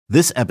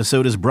This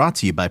episode is brought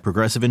to you by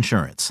Progressive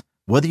Insurance.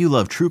 Whether you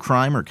love true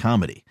crime or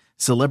comedy,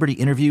 celebrity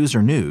interviews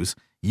or news,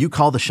 you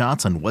call the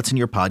shots on what's in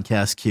your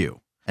podcast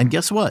queue. And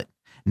guess what?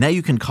 Now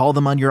you can call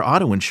them on your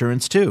auto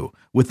insurance too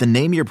with the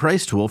Name Your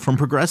Price tool from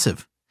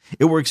Progressive.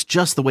 It works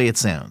just the way it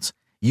sounds.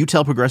 You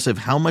tell Progressive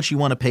how much you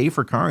want to pay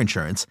for car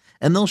insurance,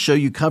 and they'll show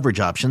you coverage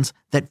options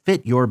that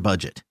fit your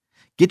budget.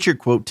 Get your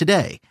quote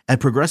today at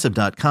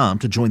Progressive.com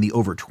to join the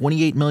over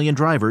 28 million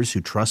drivers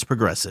who trust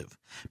Progressive.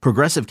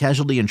 Progressive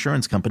Casualty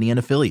Insurance Company and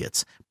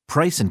Affiliates.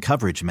 Price and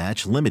coverage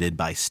match limited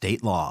by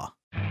state law.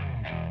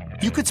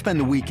 You could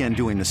spend the weekend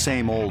doing the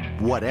same old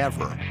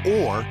whatever,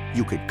 or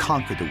you could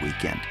conquer the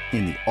weekend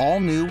in the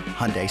all-new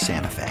Hyundai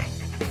Santa Fe.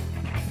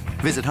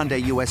 Visit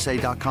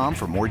HyundaiUSA.com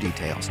for more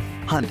details.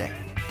 Hyundai,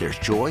 there's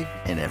joy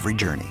in every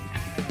journey.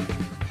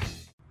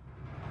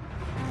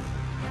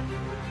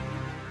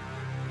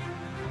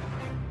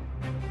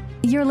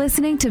 You're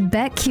listening to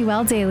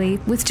BetQL Daily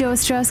with Joe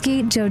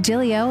Ostrowski, Joe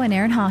Giglio, and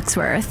Aaron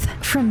Hawksworth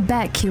from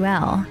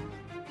BetQL.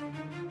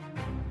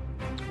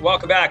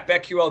 Welcome back,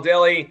 BetQL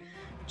Daily.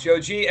 Joe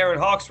G, Aaron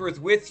Hawksworth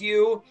with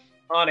you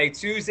on a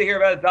Tuesday here.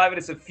 About to dive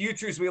into some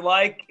futures we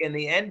like in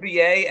the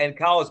NBA and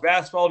college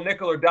basketball.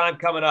 Nickel or dime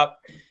coming up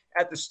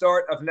at the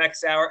start of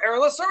next hour. Aaron,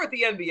 let's start with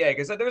the NBA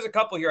because there's a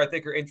couple here I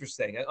think are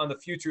interesting on the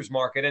futures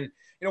market. And,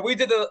 you know, we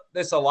did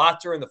this a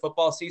lot during the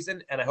football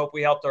season, and I hope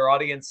we helped our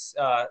audience,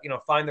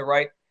 find the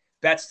right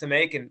bets to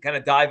make and kind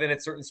of dive in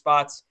at certain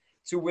spots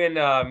to win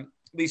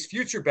these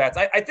future bets.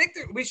 I think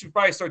that we should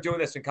probably start doing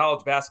this in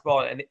college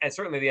basketball and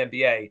certainly the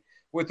NBA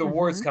with the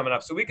awards coming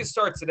up. So we can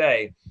start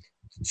today.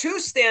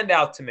 Two stand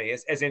out to me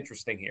as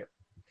interesting here.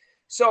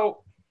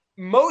 So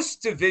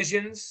most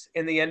divisions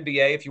in the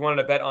NBA, if you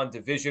wanted to bet on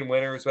division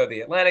winners, whether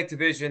the Atlantic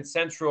Division,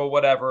 Central,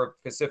 whatever,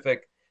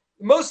 Pacific,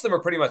 most of them are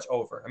pretty much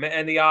over. I mean,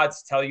 and the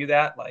odds tell you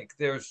that. Like,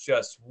 there's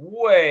just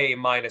way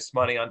minus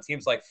money on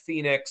teams like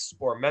Phoenix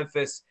or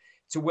Memphis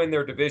to win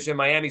their division.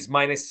 Miami's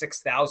minus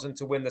 6,000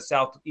 to win the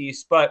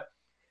Southeast. But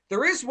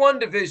there is one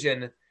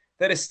division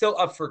that is still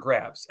up for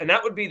grabs, and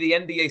that would be the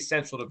NBA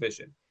Central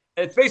Division.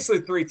 And it's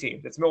basically three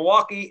teams. It's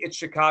Milwaukee, it's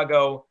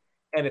Chicago,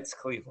 and it's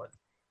Cleveland.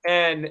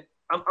 And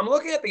I'm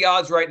looking at the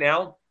odds right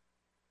now,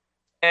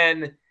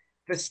 and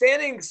the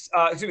standings,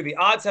 the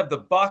odds have the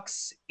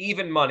Bucks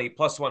even money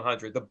plus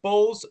 100, the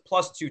Bulls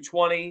plus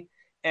 220,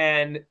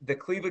 and the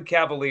Cleveland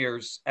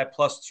Cavaliers at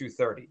plus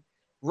 230.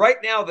 Right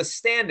now, the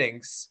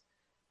standings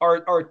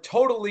are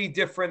totally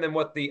different than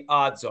what the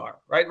odds are,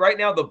 right? Right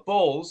now, the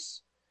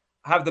Bulls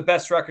have the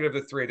best record of the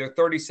three. They're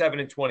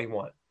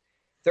 37-21.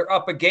 They're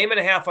up a game and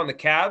a half on the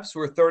Cavs, who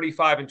are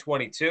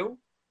 35-22,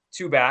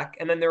 two back,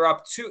 and then they're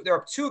up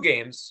two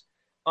games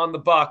on the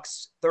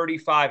Bucks,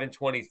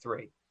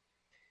 35-23.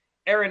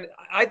 Aaron,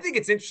 I think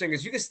it's interesting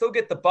because you can still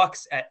get the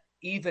Bucks at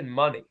even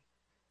money.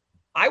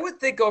 I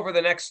would think over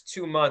the next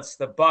 2 months,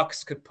 the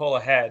Bucks could pull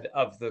ahead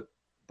of the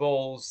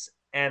Bulls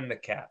and the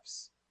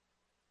Cavs.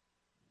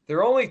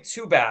 They're only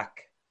two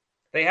back.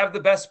 They have the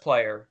best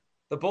player.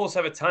 The Bulls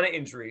have a ton of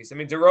injuries. I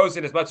mean,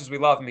 DeRozan, as much as we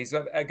love him, he's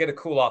going to get a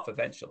cool off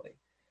eventually.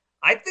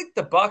 I think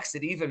the Bucks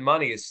at even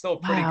money is still a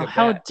pretty good bet.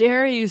 How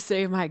dare you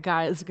say my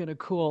guy is going to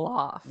cool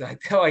off?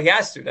 Oh, he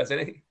has to,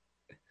 doesn't he?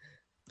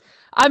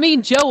 I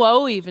mean, Joe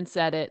O even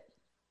said it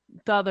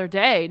the other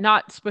day,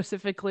 not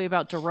specifically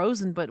about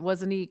DeRozan, but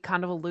wasn't he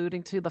kind of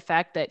alluding to the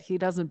fact that he's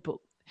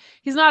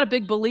not a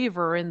big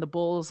believer in the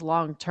Bulls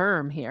long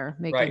term here,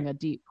 making a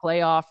deep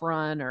playoff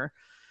run or.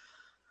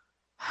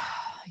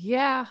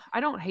 Yeah, I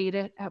don't hate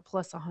it at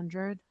plus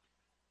 100.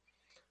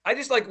 I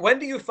just when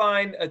do you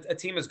find a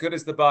team as good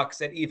as the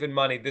Bucks at even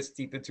money this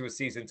deep into a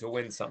season to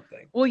win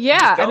something? Well,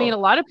 yeah, I mean, a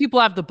lot of people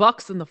have the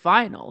Bucks in the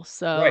finals,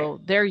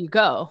 so There you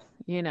go,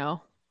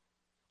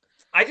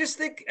 I just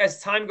think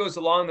as time goes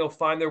along, they'll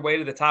find their way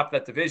to the top of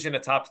that division, a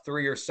top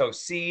three or so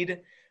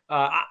seed.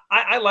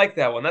 I like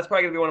that one. That's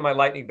probably going to be one of my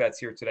lightning bets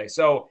here today.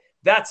 So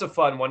that's a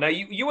fun one. Now,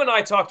 you and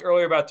I talked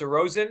earlier about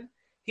DeRozan.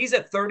 He's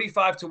at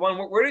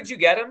 35-1. Where did you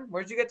get him?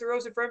 Where did you get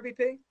DeRozan for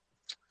MVP?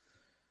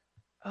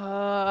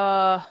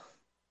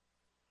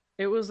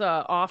 It was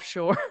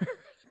offshore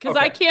because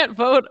I can't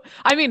vote.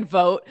 I mean,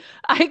 vote.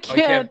 I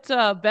can't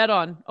bet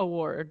on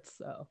awards.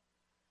 So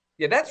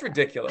yeah, that's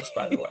ridiculous.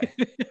 By the way,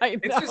 I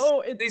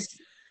know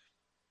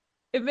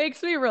it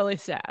makes me really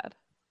sad.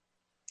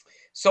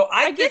 So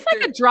I guess I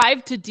could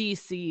drive to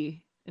DC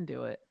and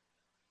do it.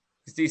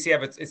 Does DC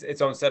have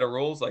its own set of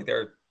rules? Like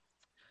they're.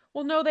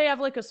 Well, no, they have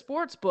like a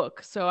sports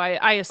book. So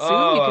I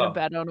assume you can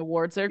bet on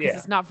awards there because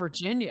it's not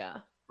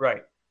Virginia.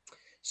 Right.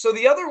 So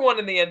the other one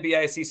in the NBA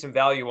I see some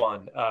value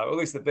on, or at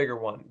least the bigger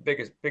one,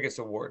 biggest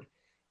award,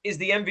 is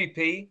the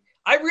MVP.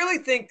 I really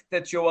think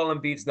that Joel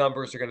Embiid's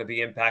numbers are going to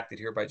be impacted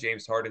here by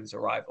James Harden's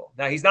arrival.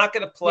 Now, he's not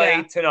going to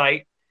play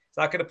tonight. He's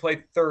not going to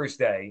play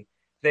Thursday.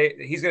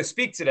 He's going to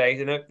speak today,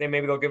 and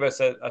maybe they'll give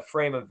us a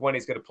frame of when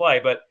he's going to play.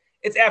 But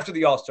it's after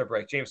the All-Star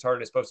break. James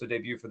Harden is supposed to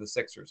debut for the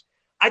Sixers.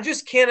 I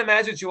just can't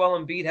imagine Joel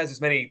Embiid has as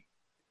many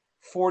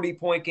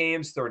 40-point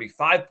games,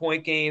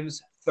 35-point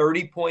games,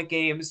 30-point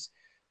games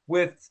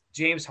with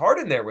James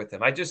Harden there with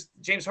him.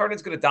 James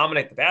Harden's going to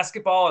dominate the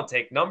basketball and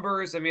take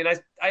numbers. I mean,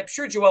 I'm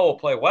sure Joel will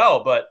play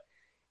well, but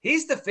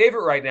he's the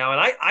favorite right now. And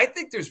I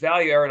think there's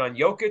value, Aaron, on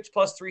Jokic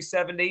plus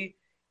 370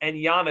 and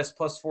Giannis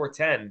plus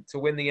 410 to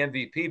win the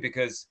MVP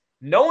because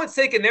no one's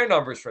taking their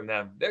numbers from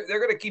them. They're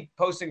going to keep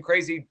posting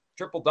crazy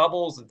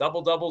triple-doubles and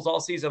double-doubles all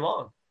season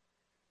long.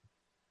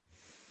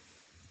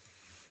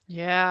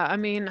 Yeah, I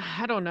mean,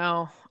 I don't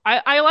know.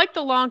 I like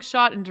the long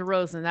shot in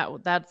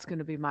DeRozan. That's going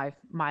to be my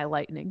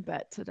lightning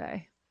bet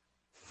today.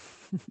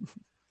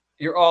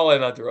 You're all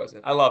in on DeRozan.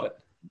 I love it.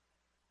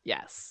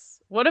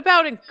 Yes. What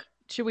about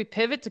should we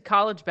pivot to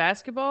college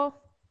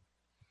basketball?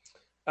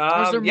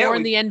 Or is there more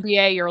in the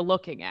NBA you're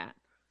looking at?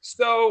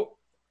 So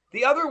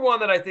the other one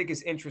that I think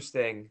is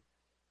interesting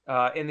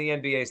in the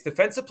NBA is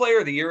Defensive Player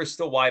of the Year is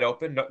still wide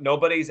open.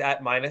 Nobody's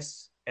at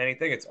minus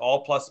anything. It's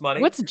all plus money.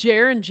 What's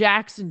Jaren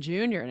Jackson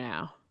Jr.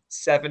 now?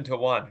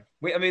 7-1.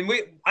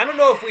 I don't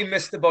know if we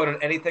missed the boat on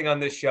anything on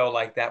this show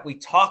like that. We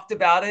talked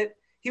about it.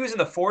 He was in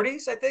the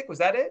 40s, I think. Was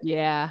that it?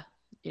 Yeah.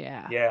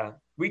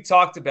 We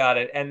talked about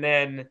it, and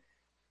then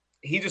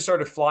he just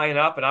started flying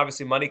up, and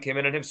obviously money came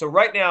in on him. So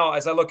right now,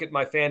 as I look at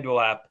my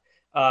FanDuel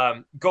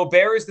app,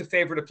 Gobert is the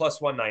favorite at plus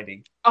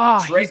 190.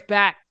 Oh, he's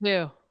back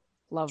too.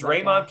 Love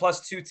Draymond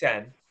plus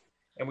 210,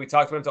 and we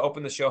talked about him to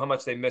open the show how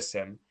much they miss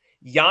him.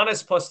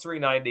 Giannis plus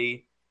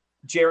 390,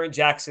 Jaren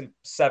Jackson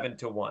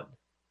 7-1.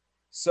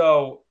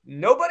 So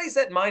nobody's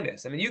at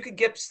minus. I mean, you could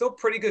get still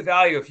pretty good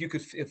value if you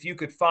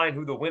could find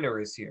who the winner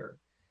is here.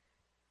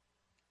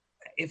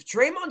 If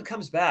Draymond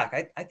comes back,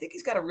 I think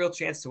he's got a real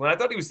chance to win. I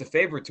thought he was the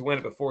favorite to win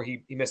it before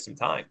he missed some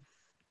time.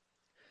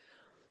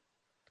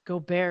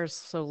 Gobert's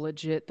so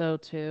legit though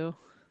too.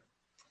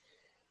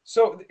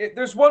 So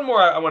there's one more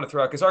I want to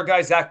throw out because our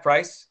guy Zach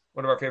Price,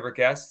 one of our favorite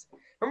guests,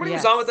 remember when he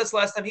was on with us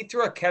last time? He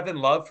threw out Kevin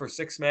Love for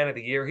Sixth Man of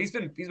the Year. He's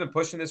been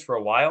pushing this for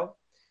a while.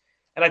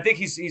 And I think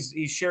he's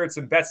shared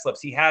some bet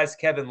slips. He has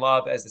Kevin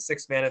Love as the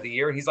Sixth Man of the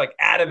Year. He's like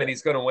adamant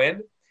he's going to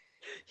win.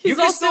 He's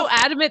also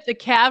adamant the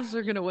Cavs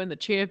are going to win the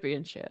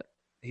championship.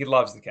 He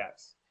loves the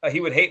Cavs. He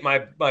would hate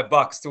my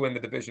Bucks to win the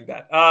division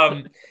bet.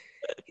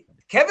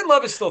 Kevin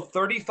Love is still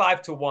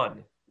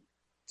 35-1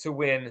 to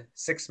win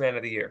Sixth Man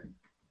of the Year.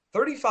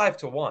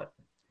 35-1.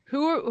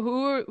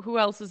 Who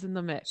else is in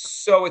the mix?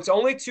 So it's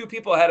only two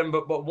people ahead of him,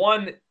 but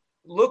one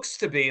looks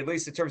to be, at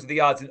least in terms of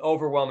the odds, an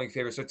overwhelming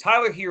favorite. So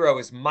Tyler Hero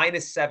is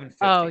minus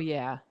 750. Oh,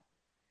 yeah.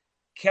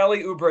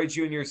 Kelly Oubre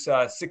Jr. is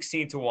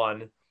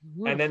 16-1.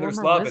 Ooh, and then there's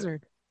Love.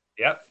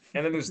 Yep.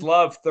 And then there's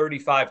Love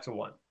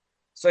 35-1.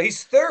 So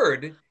he's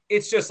third.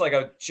 It's just like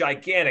a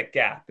gigantic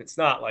gap. It's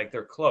not like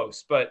they're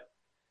close. But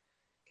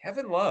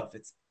Kevin Love,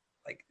 it's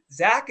like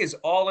Zach is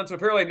all into.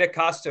 Apparently Nick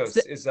Costos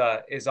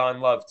is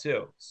on Love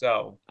too.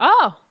 So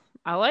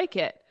I like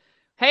it.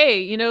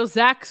 Hey,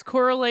 Zach's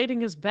correlating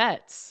his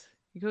bets.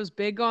 He goes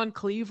big on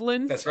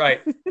Cleveland. That's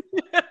right.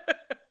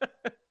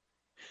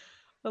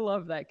 I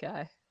love that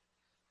guy.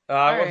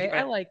 All right,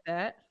 I like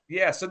that.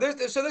 Yeah, so there's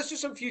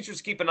just some futures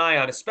to keep an eye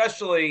on,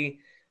 especially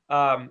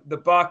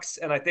the Bucks,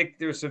 and I think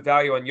there's some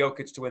value on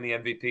Jokic to win the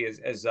MVP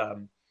as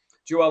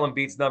Joel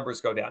Embiid's numbers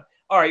go down.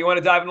 All right, you want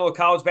to dive into the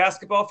college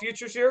basketball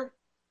futures here?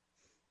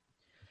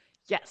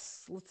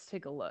 Yes, let's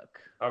take a look.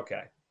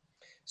 Okay,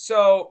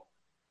 so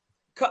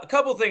a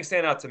couple things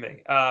stand out to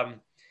me.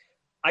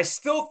 I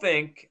still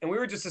think, and we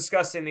were just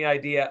discussing the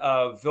idea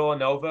of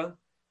Villanova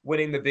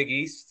winning the Big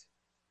East.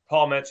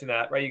 Paul mentioned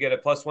that, right? You get a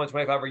plus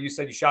 125, or you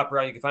said you shop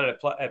around, you can find it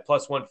at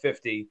plus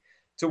 150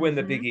 to win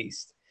the Big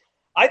East.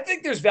 I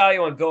think there's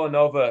value on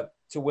Villanova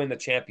to win the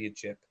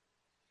championship.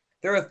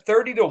 They're a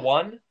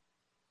 30-1.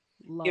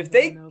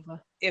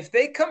 If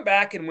they come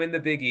back and win the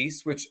Big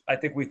East, which I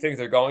think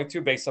they're going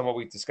to based on what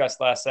we discussed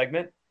last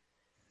segment,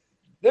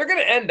 they're going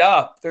to end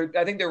up,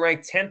 I think they're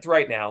ranked 10th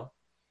right now.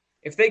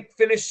 If they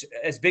finish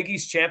as Big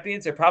East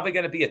champions, they're probably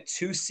going to be a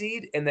 2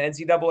 seed in the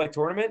NCAA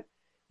tournament.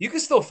 You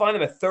can still find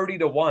them at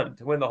 30-1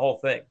 to win the whole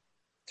thing.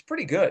 It's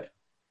pretty good.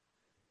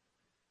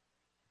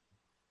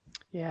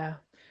 Yeah.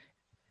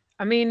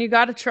 I mean, you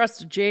got to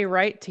trust a Jay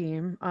Wright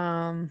team.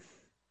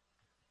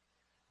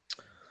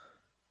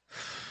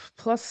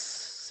 Plus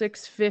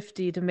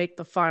 650 to make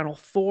the Final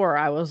Four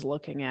I was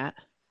looking at.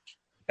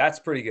 That's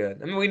pretty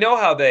good. I mean, we know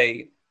how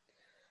they're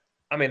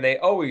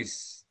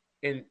always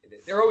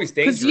dangerous.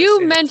 Because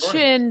you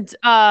mentioned,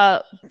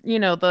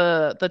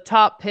 the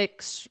top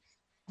picks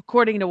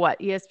according to what,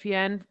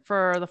 ESPN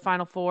for the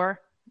Final Four?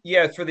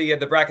 Yeah, for the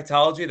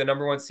bracketology, the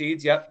number one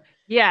seeds. Yep.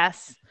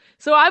 Yes.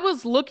 So I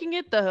was looking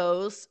at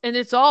those, and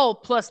it's all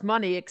plus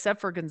money except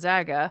for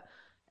Gonzaga.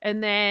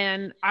 And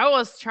then I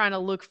was trying to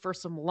look for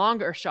some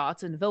longer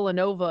shots, and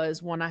Villanova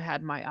is one I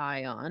had my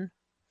eye on.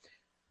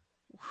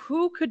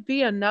 Who could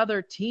be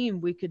another team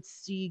we could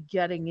see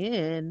getting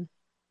in?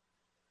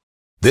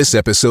 This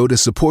episode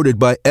is supported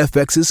by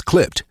FX's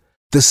Clipped,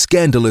 the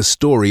scandalous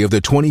story of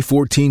the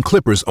 2014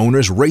 Clippers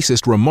owner's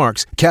racist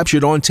remarks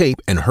captured on tape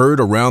and heard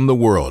around the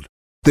world.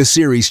 The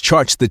series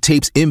charts the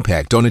tape's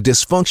impact on a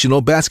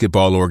dysfunctional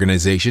basketball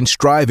organization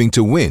striving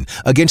to win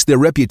against their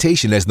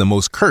reputation as the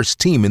most cursed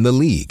team in the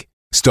league.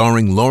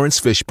 Starring Lawrence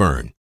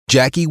Fishburne,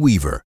 Jackie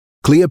Weaver,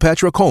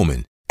 Cleopatra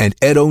Coleman, and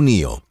Ed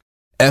O'Neill.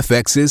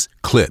 FX's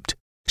Clipped,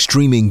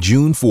 streaming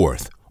June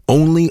 4th,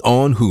 only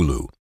on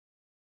Hulu.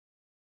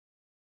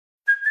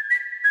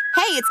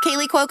 Hey, it's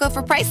Kaylee Cuoco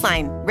for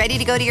Priceline. Ready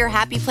to go to your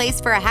happy place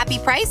for a happy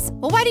price?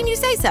 Well, why didn't you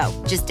say so?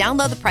 Just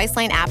download the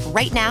Priceline app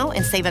right now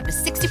and save up to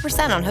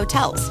 60% on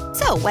hotels.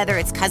 So whether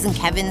it's Cousin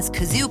Kevin's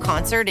Kazoo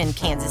Concert in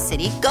Kansas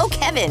City, go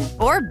Kevin,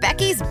 or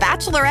Becky's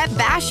Bachelorette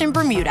Bash in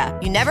Bermuda,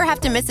 you never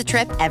have to miss a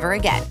trip ever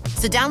again.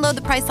 So download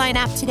the Priceline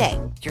app today.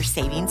 Your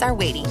savings are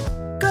waiting.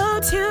 Go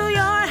to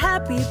your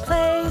happy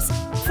place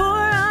for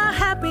a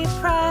happy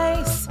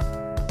price.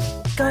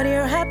 Go to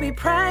your happy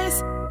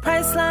price,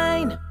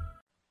 Priceline.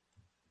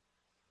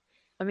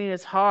 I mean,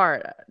 it's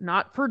hard.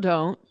 Not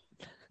Perdon't.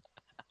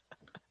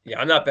 Yeah,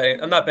 I'm not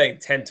betting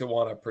 10-1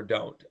 on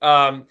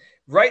Perdon't.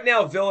 Right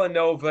now,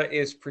 Villanova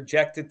is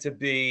projected to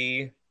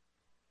be. I'm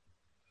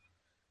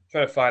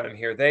trying to find them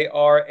here. They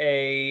are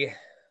a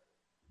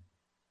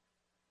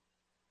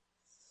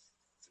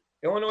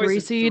Illinois 3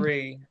 is a seed.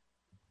 3.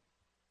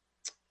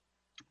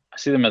 I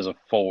see them as a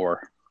 4.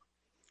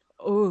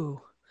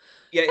 Ooh.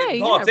 Yeah,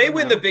 Hey, Paul, you if they never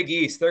win know. the Big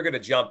East, they're going to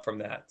jump from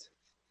that.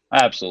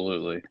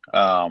 Absolutely.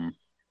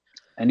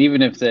 And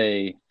even if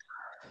they're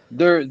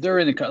in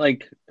the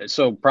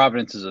so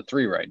Providence is a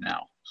 3 right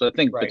now. So I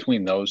think Right.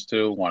 between those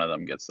two, one of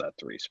them gets that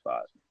 3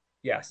 spot.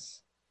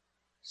 Yes.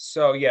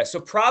 So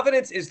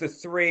Providence is the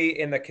 3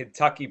 in the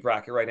Kentucky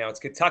bracket right now. It's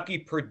Kentucky,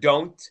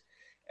 Perdon't,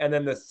 and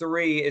then the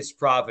 3 is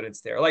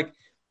Providence there. Like,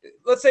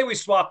 let's say we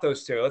swap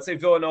those two. Let's say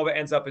Villanova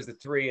ends up as the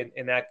 3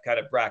 in that kind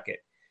of bracket,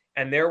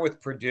 and they're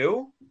with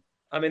Purdue.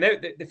 I mean,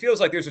 it feels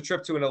like there's a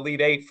trip to an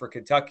Elite 8 for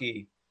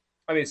Kentucky.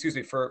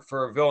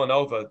 For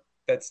Villanova.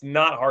 That's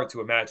not hard to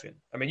imagine.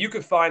 I mean, you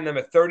could find them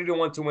at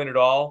 30-1 to win it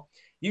all.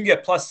 You can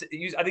get plus.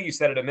 I think you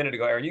said it a minute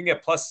ago, Aaron. You can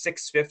get plus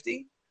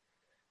 650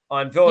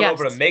 on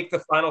Villanova to make the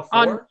Final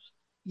Four.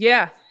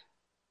 Yeah,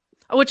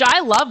 which I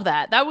love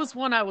that. That was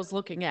one I was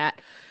looking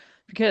at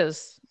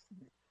because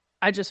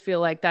I just feel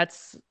like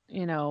that's,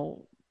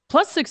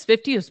 plus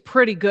 650 is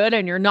pretty good,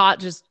 and you're not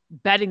just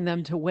betting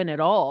them to win it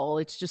all.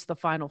 It's just the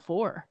Final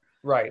Four.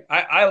 Right.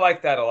 I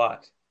like that a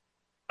lot.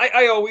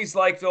 I always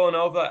like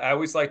Villanova. I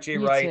always like Jay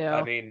Wright. too.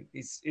 I mean,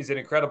 he's an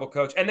incredible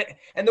coach, and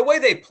the way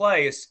they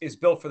play is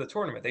built for the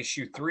tournament. They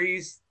shoot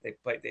threes. They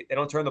play. They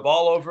don't turn the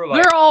ball over.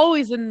 They're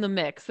always in the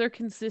mix. They're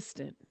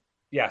consistent.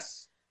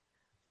 Yes.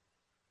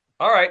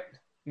 All right,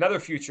 another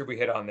future we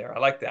hit on there. I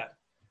like that.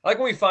 I like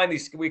when we find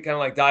these. We kind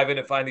of like dive in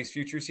and find these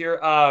futures here.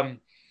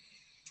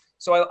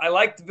 So I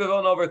like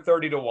Villanova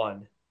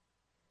 30-1.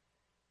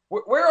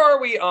 Where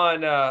are we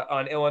on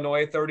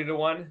Illinois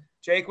 30-1?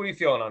 Jake, what are you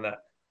feeling on that?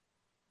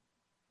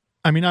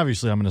 I mean,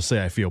 obviously, I'm going to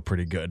say I feel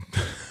pretty good.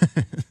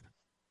 Do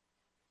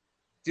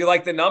you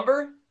like the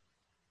number?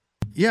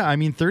 Yeah, I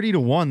mean,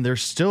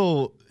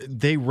 30-1,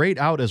 they rate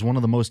out as one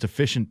of the most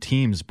efficient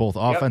teams, both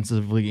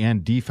offensively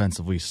and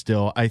defensively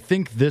still. I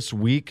think this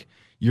week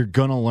you're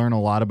going to learn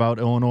a lot about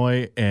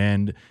Illinois,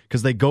 and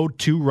because they go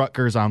to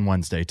Rutgers on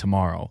Wednesday,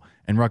 tomorrow,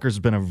 and Rutgers has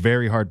been a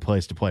very hard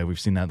place to play. We've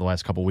seen that the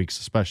last couple of weeks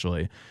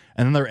especially.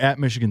 And then they're at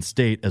Michigan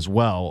State as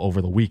well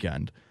over the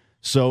weekend.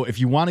 So if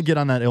you want to get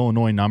on that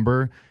Illinois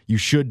number, you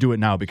should do it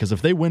now, because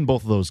if they win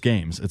both of those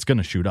games, it's going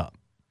to shoot up.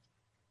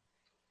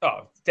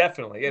 Oh,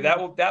 definitely. Yeah,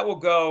 that will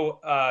go.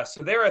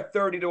 So they're at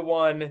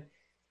 30-1. And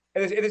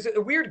there's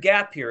a weird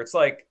gap here. It's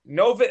like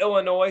Nova,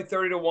 Illinois,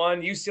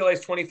 30-1. UCLA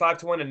is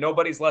 25-1, and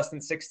nobody's less than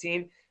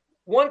 16.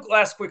 One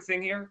last quick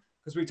thing here,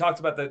 because we talked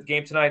about the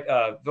game tonight,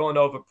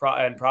 Villanova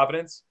and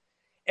Providence.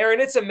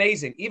 Aaron, it's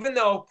amazing. Even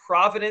though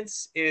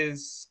Providence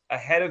is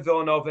ahead of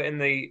Villanova in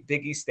the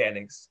Big East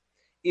standings,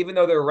 even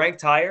though they're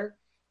ranked higher,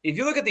 if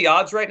you look at the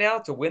odds right now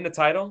to win the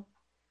title,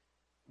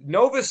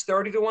 Nova's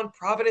 30-1,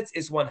 Providence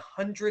is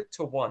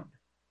 100-1.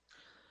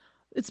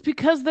 It's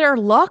because they're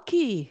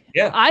lucky.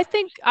 Yeah. I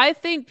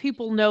think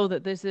people know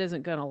that this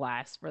isn't going to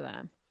last for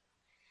them.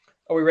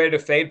 Are we ready to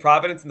fade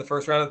Providence in the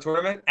first round of the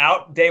tournament?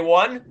 Out day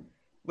one?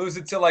 Lose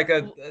it to like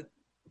right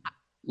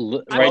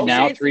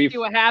now, see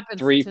what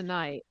happens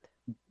tonight.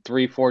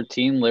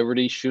 3-14,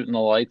 Liberty shooting the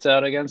lights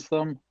out against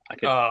them. I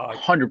could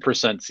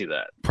 100% see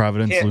that.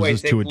 Providence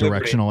loses to a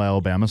directional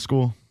Alabama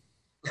school.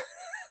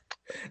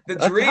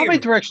 How many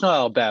directional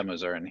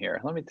Alabamas are in here?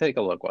 Let me take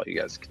a look while you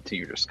guys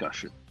continue your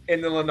discussion. In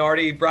the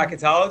Lenardi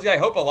bracketology, I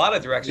hope a lot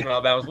of directional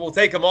Alabamas. We'll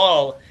take them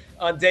all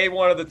on day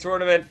one of the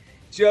tournament.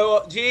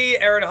 Joe G,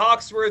 Aaron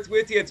Hawksworth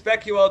with you. It's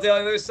BetQL Daily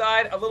on the other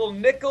side. A little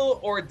nickel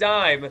or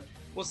dime.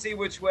 We'll see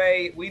which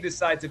way we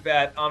decide to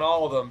bet on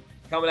all of them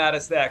coming at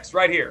us next,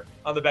 right here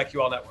on the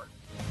BetQL Network.